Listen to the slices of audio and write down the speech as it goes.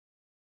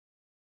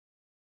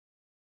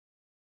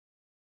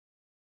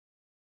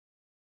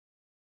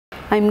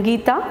I'm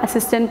Geetha,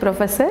 Assistant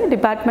Professor,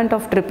 Department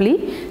of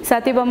EEE,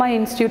 Sathyabama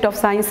Institute of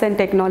Science and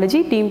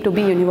Technology, Team to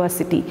be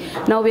University.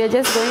 Now we are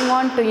just going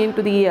on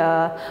into the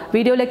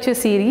video lecture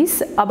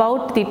series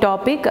about the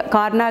topic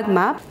Karnaugh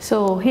Map.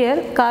 So here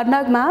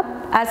Karnaugh Map,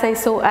 as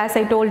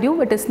I told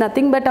you, it is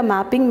nothing but a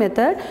mapping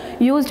method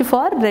used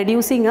for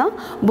reducing a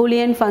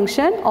Boolean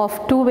function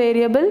of 2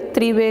 variable,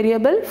 3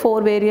 variable,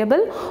 4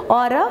 variable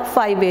or a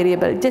 5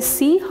 variable. Just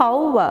see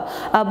how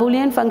a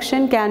Boolean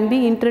function can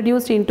be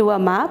introduced into a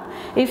map.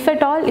 If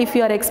at all, if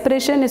your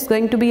expression is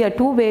going to be a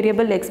 2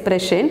 variable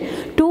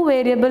expression, 2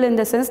 variable in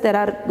the sense there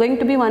are going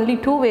to be only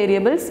 2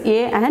 variables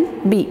A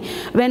and B.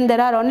 When there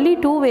are only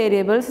 2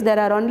 variables, there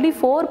are only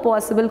 4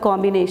 possible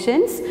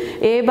combinations: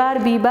 A bar,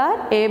 B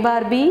bar, A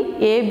bar, B,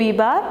 A, B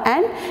bar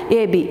and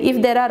A, B.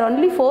 If there are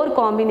only 4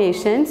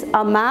 combinations,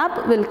 a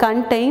map will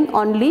contain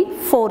only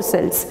 4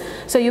 cells.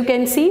 So you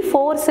can see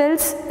 4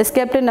 cells is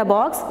kept in a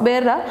box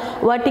where a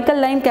vertical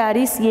line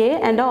carries A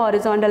and a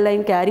horizontal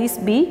line carries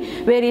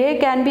B, where A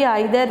can be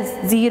either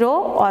 0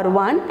 or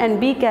 1 and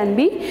B can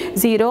be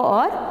 0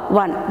 or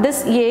 1.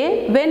 This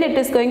A, when it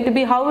is going to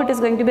be, how it is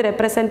going to be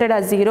represented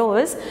as 0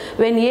 is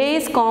when A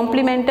is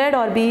complemented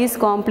or B is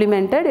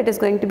complemented, it is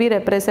going to be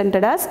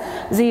represented as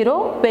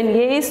 0. When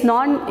A is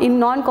in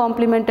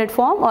non-complemented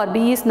form or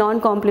B is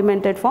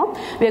non-complemented form,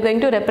 we are going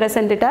to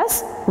represent it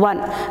as 1.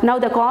 Now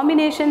the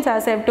combinations,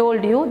 as I have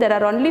told you, there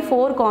are only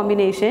 4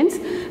 combinations.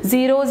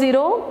 0,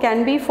 0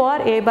 can be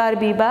for A bar,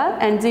 B bar,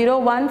 and 0,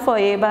 1 for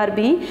A bar,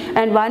 B,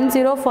 and 1,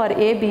 0 for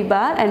A, B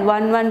bar, and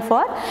 1, 1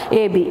 for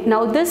A, B.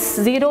 Now this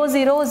 0,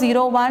 0,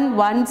 0, 1,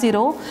 1,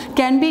 0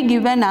 can be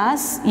given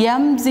as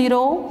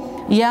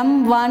M0,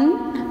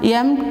 M1,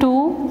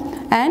 M2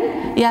 and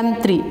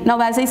M3. Now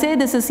as I say,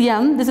 this is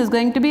M, this is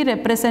going to be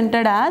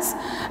represented as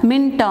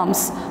min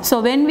terms.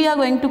 So when we are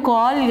going to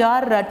call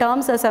your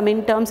terms as a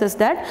min terms is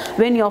that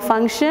when your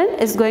function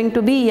is going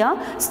to be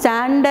a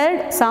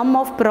standard sum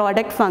of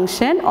product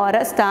function or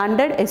a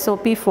standard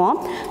SOP form,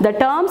 the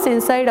terms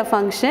inside a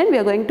function we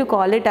are going to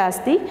call it as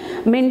the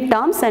min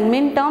terms, and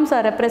min terms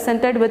are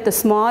represented with a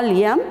small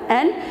m,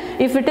 and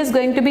if it is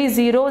going to be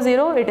 0,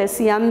 0 it is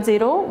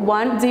M0,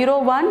 1, 0,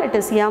 1 it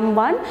is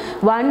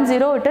M1, 1,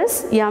 0 it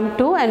is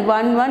M2 and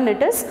 1, 1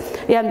 it is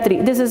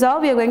M3. This is how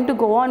we are going to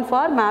go on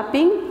for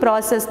mapping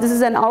process. This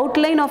is an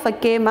outline of a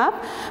K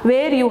map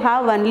where you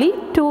have only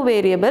 2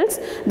 variables.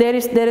 There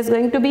is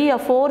going to be a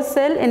 4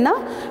 cell in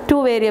a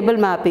 2 variable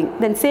mapping.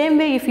 Then same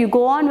way, if you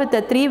go on with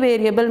a 3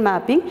 variable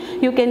mapping,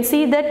 you can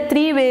see that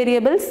 3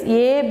 variables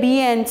A, B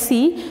and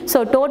C.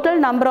 So total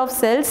number of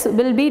cells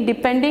will be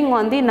depending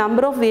on the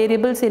number of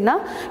variables in a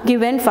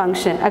given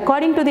function.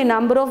 According to the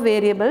number of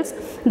variables,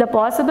 the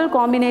possible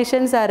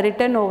combinations are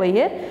written over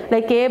here,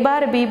 like A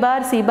bar, B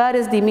bar, C bar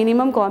is the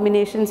minimum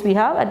combinations we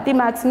have. At the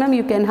maximum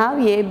you can have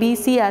A, B,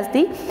 C as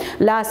the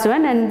last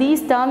one, and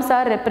these terms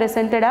are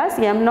represented as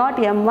M0,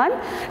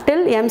 M1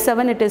 till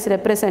M7 it is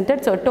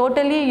represented. So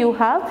totally you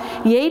have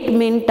 8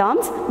 min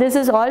terms. This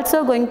is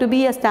also going to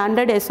be a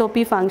standard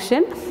SOP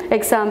function.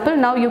 Example,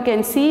 now you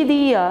can see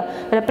the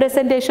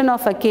representation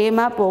of a K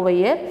map over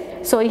here.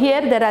 So here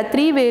there are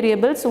 3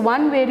 variables.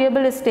 One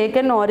variable is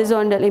taken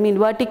horizontally,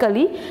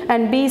 vertically,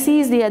 and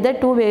BC is the other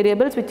 2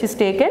 variables which is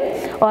taken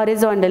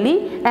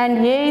horizontally,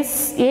 and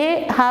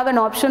A have an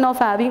option of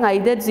having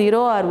either 0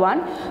 or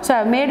 1. So I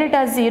have made it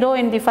as 0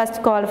 in the first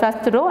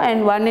row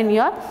and 1 in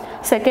your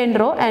second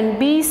row, and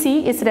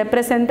BC is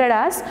represented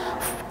as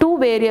 2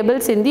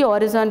 variables in the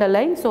horizontal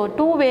line. So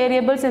 2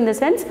 variables in the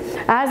sense,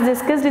 as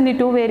discussed in the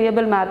 2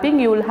 variable mapping,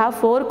 you will have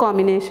 4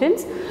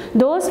 combinations.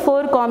 Those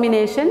 4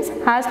 combinations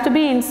has to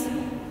be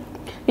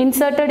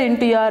inserted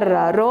into your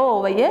row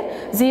over here: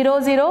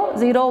 0, 0,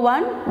 0,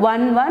 1,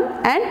 1, 1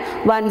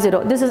 and 1,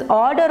 0. This is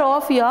order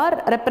of your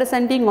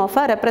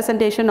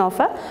representation of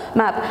a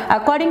map.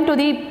 According to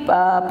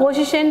the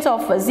positions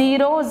of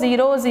 0,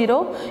 0,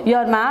 0,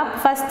 your map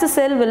first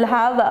cell will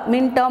have a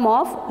min term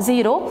of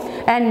 0,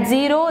 and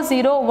 0,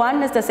 0,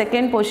 1 is the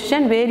second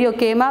position where your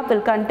K map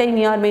will contain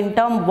your min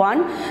term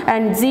 1,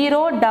 and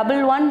 0,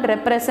 1, 1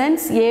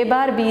 represents A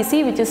bar,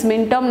 BC, which is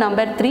min term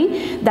number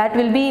 3, that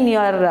will be in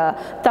your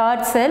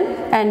third cell,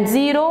 and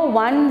 0,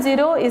 1,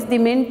 0 is the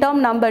min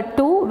term number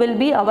 2, will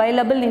be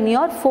available in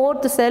your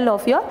 4th cell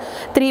of your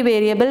 3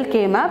 variable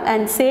K map.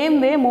 And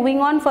same way, moving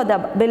on for the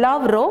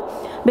below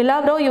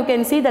row, you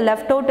can see the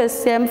left out is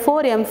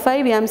M4,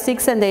 M5,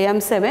 M6 and the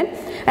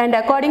M7, and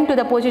according to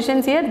the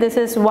positions here, this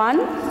is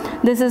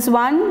 1, this is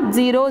 1,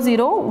 0,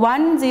 0,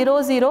 1,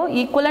 0, 0,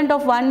 equivalent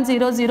of 1,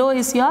 0, 0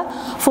 is your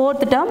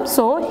 4th term.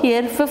 So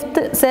here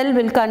 5th cell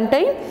will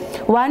contain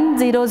 1,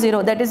 0,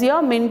 0, that is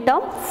your min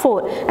term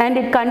 4, and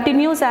it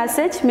continues as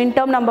such: min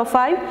term number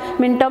 5,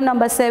 min term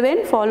number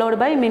 7, followed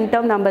by min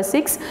term number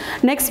 6.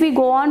 Next we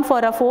go on for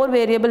a 4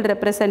 variable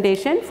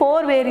representation.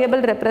 4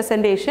 variable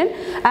representation,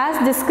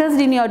 as discussed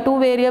in your 2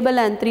 variable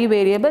and 3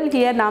 variable,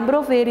 here number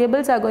of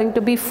variables are going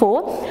to be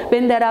 4.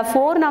 When there are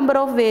 4 number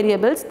of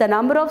variables, the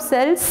number of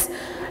cells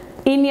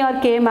in your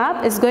K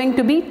map is going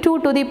to be 2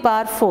 to the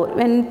power 4.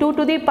 When 2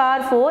 to the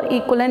power 4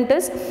 equivalent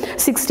is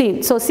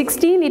 16. So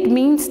 16, it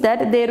means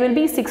that there will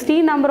be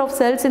 16 number of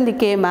cells in the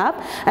K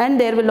map, and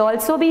there will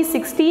also be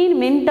 16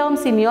 min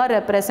terms in your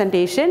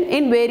representation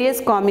in various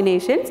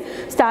combinations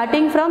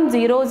starting from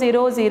 0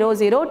 0 0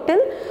 0 till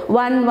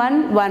 1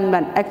 1 1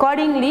 1.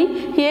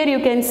 Accordingly, here you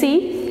can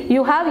see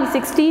you have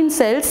 16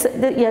 cells.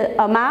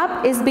 A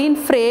map is being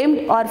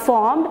framed or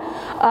formed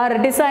or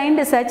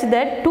designed such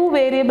that 2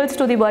 variables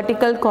to the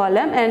vertical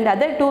column and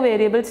other 2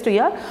 variables to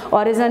your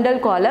horizontal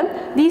column.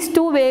 These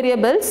 2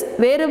 variables,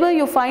 wherever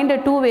you find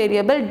a 2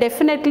 variable,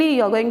 definitely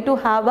you are going to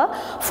have a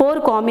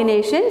 4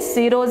 combinations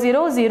 0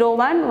 0 0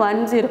 1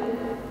 1 0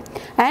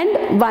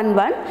 and 1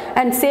 1,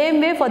 and same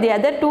way for the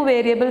other 2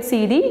 variables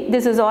CD,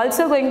 this is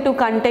also going to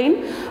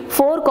contain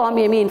 4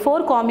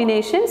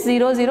 combinations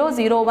 0 0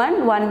 0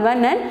 1 1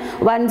 1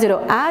 and 1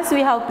 0. As we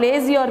have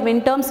placed your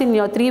min terms in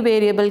your 3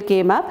 variable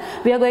K map,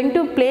 we are going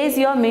to place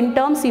your min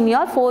terms in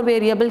your 4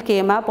 variable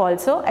K map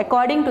also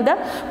according to the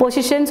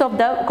positions of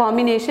the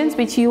combinations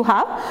which you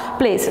have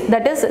placed.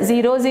 That is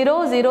 0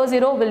 0 0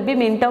 0 will be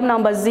min term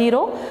number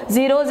 0,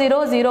 0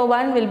 0 0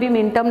 1 will be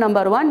min term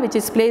number 1, which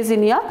is placed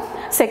in your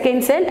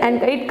second cell,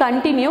 and it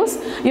continues.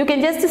 You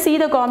can just see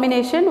the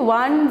combination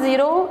 1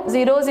 0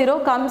 0 0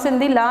 comes in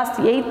the last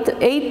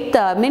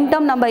 8th min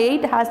term number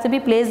 8 has to be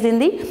placed in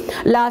the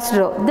last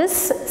row.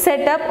 This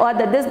setup or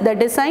the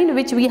design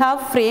which we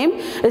have framed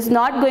is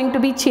not going to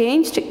be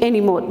changed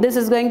anymore. This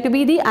is going to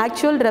be the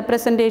actual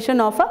representation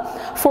of a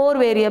 4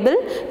 variable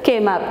K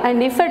map,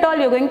 and if at all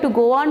you are going to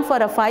go on for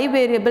a 5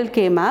 variable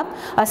K map,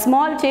 a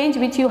small change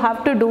which you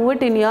have to do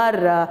it in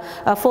your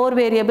 4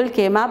 variable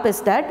K map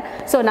is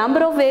that, so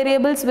number of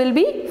variables will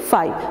be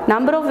 5.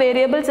 Number of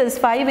variables is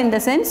 5 in the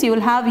sense you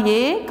will have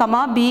A,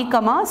 B,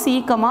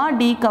 C,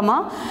 D,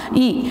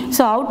 E.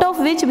 So out of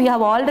which we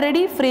have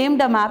already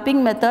framed a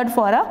mapping method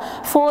for a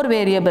 4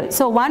 variable.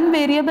 So one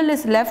variable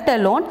is left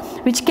alone,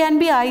 which can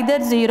be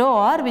either 0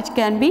 or which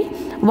can be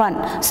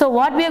 1. So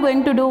what we are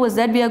going to do is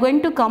that we are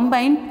going to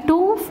combine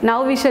 2.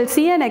 Now we shall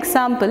see an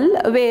example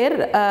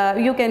where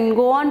you can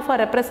go on for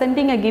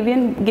representing a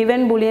given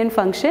Boolean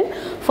function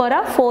for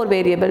a 4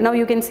 variable. Now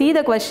you can see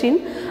the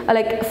question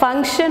like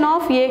function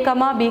of A,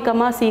 B,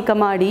 C,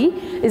 D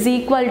is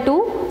equal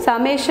to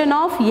summation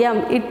of m.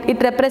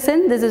 It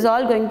represents, this is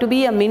all going to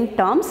be a min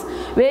terms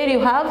where you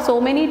have so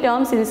many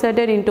terms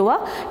inserted into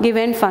a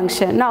given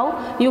function.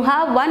 Now you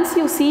have, once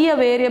you see a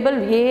variable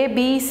A,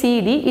 B,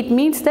 C, D, it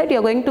means that you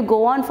are going to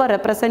go on for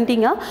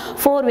representing a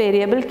 4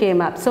 variable K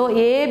map. So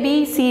A,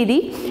 B, C,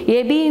 D,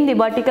 A, B in the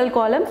vertical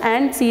column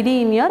and C,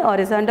 D in your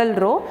horizontal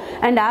row,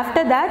 and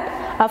after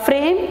that a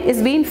frame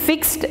is being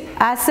fixed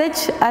as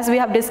such as we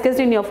have discussed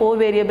in your 4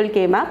 variable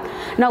K map.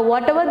 Now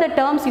whatever the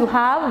terms you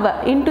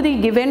have into the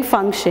given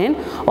function,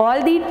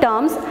 all the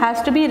terms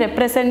has to be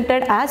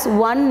represented as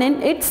 1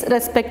 in its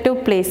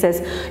respective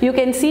places. You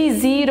can see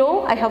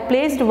 0, I have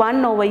placed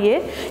 1 over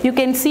here. You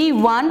can see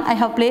 1, I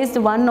have placed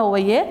 1 over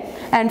here,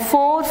 and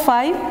 4,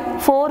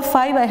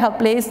 5, I have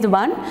placed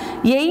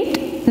 1,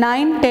 8,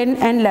 9, 10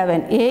 and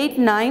 11. 8,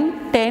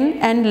 9, 10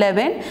 and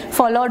 11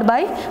 followed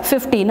by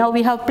 50. Now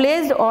we have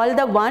placed all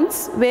the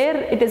ones where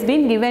it has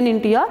been given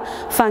into your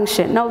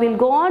function. Now we will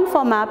go on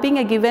for mapping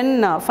a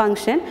given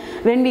function.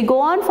 When we go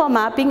on for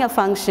mapping a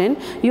function,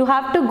 you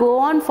have to go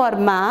on for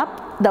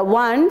map the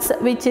ones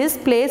which is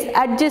placed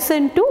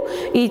adjacent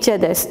to each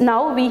other.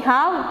 Now we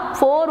have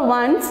 4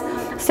 ones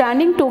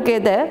standing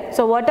together.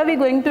 So what are we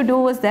going to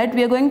do is that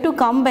we are going to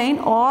combine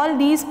all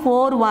these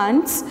 4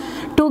 ones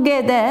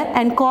together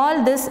and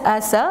call this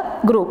as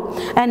a group.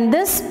 And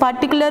this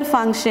particular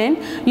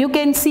function, you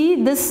can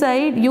see this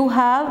side you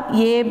have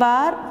A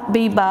bar,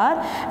 B bar,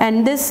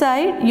 and this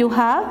side you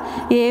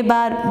have A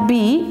bar,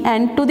 B,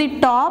 and to the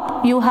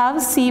top you have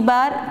C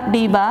bar,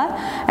 D bar,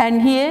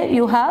 and here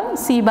you have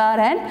C bar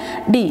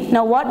and D.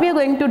 Now what we are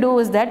going to do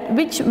is that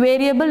which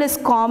variable is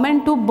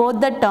common to both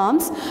the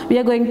terms, we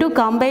are going to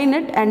combine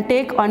it and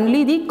take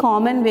only the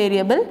common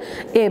variable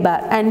A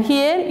bar. And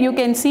here you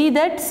can see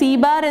that C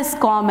bar is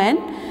common.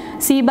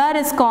 C bar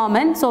is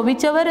common, so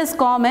whichever is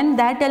common,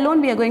 that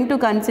alone we are going to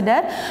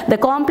consider. The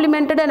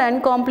complemented and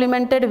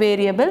uncomplemented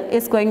variable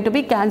is going to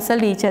be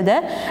cancelled each other,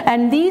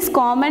 and these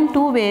common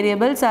 2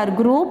 variables are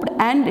grouped,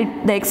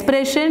 and the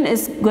expression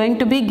is going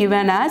to be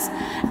given as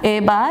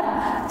A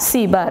bar,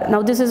 C bar.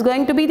 Now this is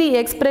going to be the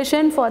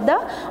expression for the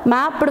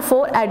mapped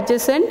 4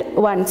 adjacent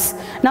ones.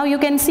 Now you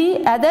can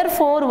see other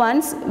 4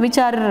 ones which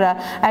are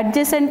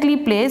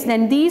adjacently placed,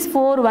 and these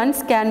 4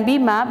 ones can be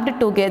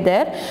mapped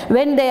together.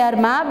 When they are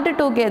mapped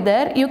together,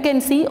 you can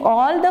see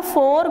all the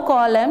 4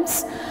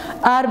 columns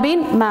are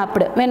being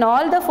mapped, when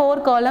all the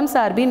 4 columns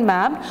are being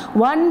mapped,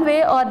 one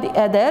way or the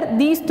other,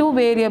 these 2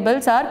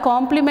 variables are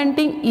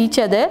complementing each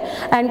other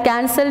and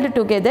cancelled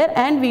together,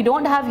 and we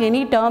don't have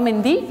any term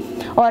in the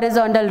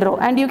horizontal row.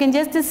 And you can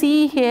just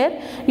see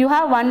here, you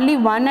have only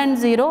 1 and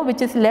 0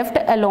 which is left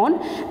alone.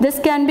 This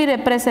can be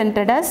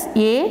represented as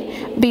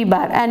A, B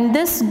bar, and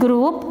this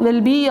group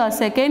will be your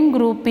second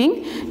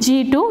grouping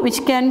G2,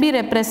 which can be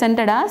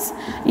represented as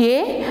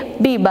A,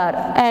 B bar.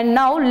 And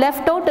now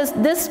left out is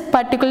this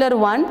particular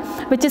one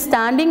which is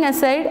standing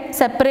aside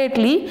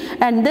separately,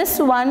 and this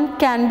one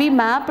can be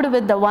mapped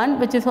with the one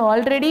which is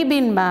already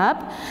been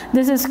mapped.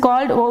 This is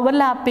called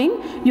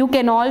overlapping. You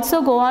can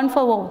also go on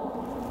for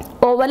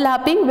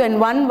overlapping when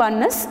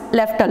one is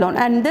left alone.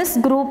 And this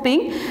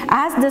grouping,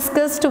 as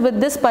discussed with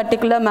this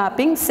particular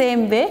mapping,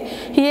 same way,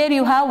 here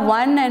you have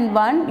 1 and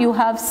 1, you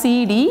have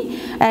CD,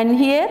 and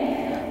here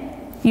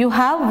you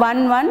have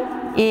 1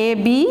 1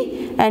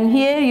 AB, and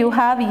here you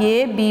have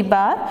A B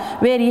bar,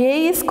 where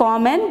A is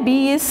common,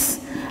 B is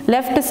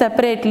left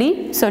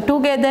separately. So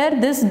together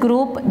this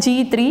group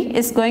G3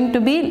 is going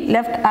to be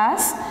left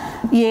as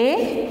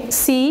A,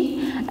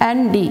 C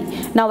and D.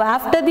 Now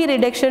after the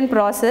reduction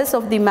process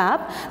of the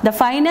map, the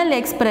final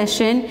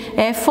expression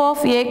f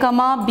of A,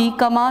 B,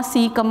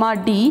 C,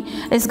 D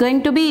is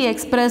going to be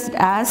expressed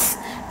as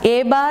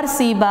A bar,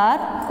 C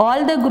bar.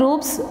 All the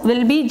groups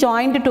will be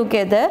joined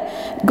together.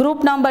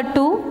 Group number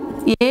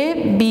 2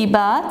 A, B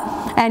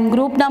bar, and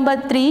group number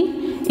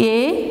 3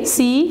 A,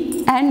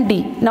 C and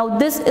D. Now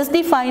this is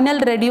the final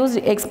reduced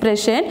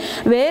expression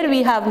where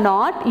we have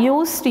not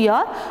used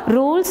your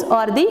rules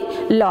or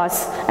the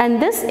laws.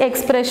 And this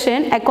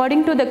expression,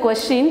 according to the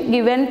question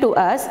given to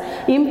us,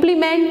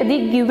 implement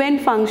the given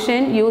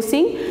function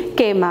using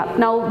K-map.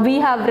 Now we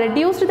have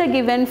reduced the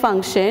given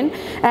function,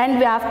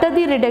 and after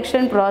the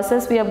reduction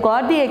process we have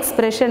got the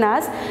expression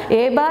as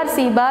A bar,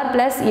 C bar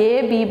plus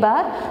A, B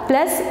bar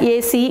plus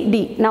A, C,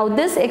 D. Now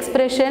this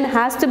expression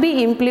has to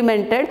be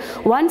implemented.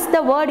 Once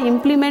the word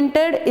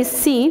implemented is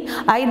seen,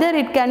 either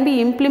it can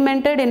be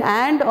implemented in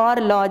AND or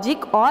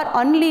logic, or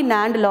only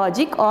NAND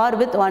logic, or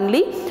with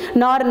only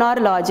NOR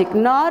logic.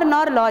 NOR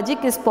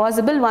logic is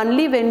possible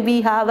only when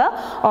we have a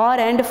OR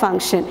AND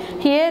function.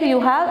 Here you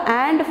have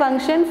AND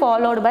function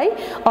followed by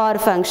OR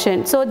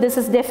function. So this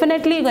is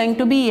definitely going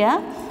to be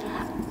a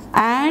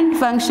AND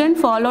function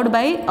followed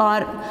by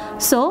OR.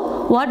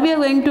 So what we are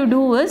going to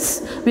do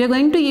is, we are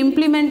going to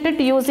implement it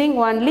using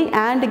only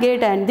AND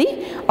gate and the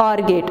OR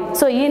gate.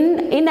 So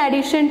in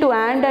addition to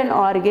AND and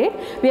OR gate,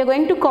 we are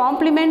going to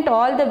complement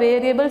all the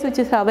variables which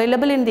is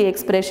available in the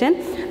expression.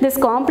 This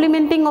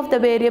complementing of the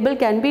variable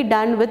can be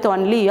done with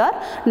only your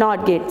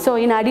NOT gate. So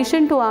in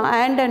addition to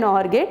AND and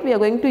OR gate, we are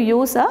going to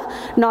use a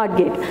NOT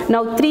gate.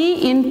 Now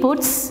 3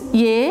 inputs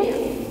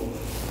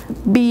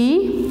A,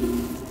 B,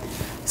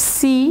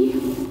 C,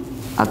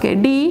 okay,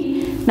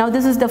 D. Now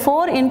this is the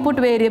 4 input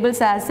variables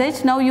as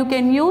such. Now you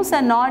can use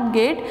a NOT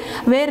gate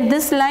where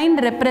this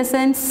line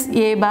represents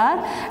A bar,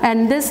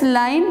 and this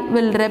line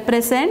will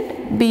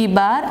represent B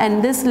bar,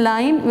 and this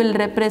line will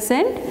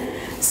represent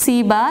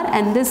C bar,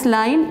 and this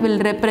line will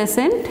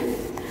represent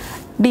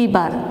D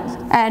bar.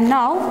 And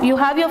now you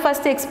have your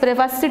first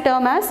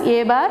term as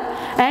A bar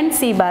and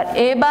C bar.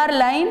 A bar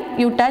line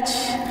you touch,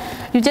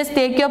 you just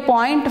take your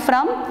point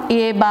from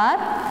A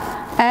bar,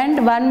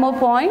 and one more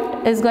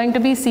point is going to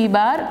be C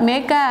bar,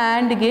 make a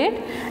AND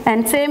gate,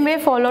 and same way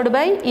followed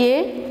by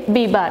A,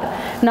 B bar.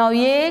 Now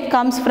A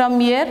comes from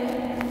here,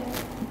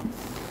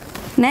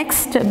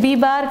 next B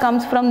bar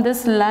comes from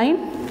this line,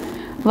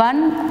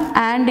 one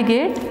AND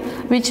gate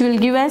which will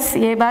give us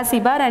A bar, C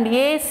bar, and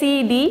A,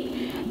 C,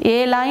 D,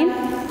 A line,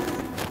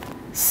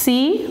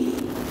 C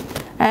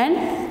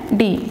and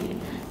D.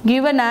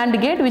 Give an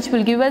AND gate which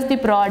will give us the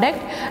product,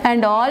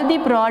 and all the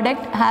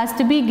product has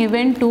to be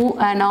given to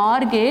an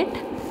OR gate.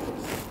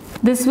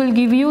 This will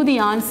give you the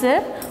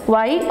answer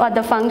y, or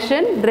the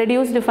function,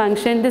 reduced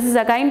function. This is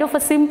a kind of a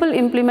simple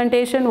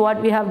implementation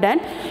what we have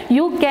done.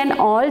 You can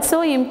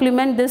also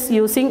implement this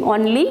using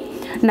only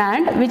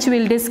NAND, which we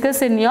will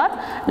discuss in your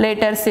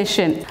later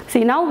session.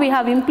 See, now we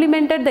have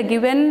implemented the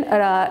given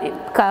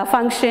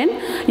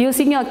function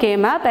using your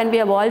K-map, and we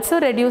have also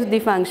reduced the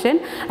function.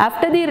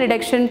 After the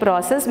reduction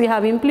process, we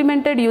have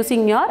implemented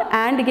using your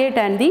AND gate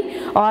and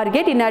the OR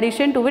gate. In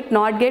addition to it,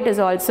 NOT gate is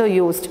also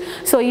used.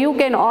 So you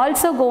can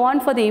also go on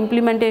for the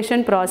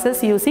implementation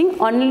process using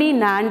only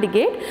NAND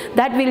gate.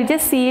 That we'll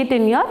just see it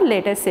in your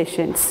later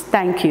sessions.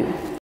 Thank you.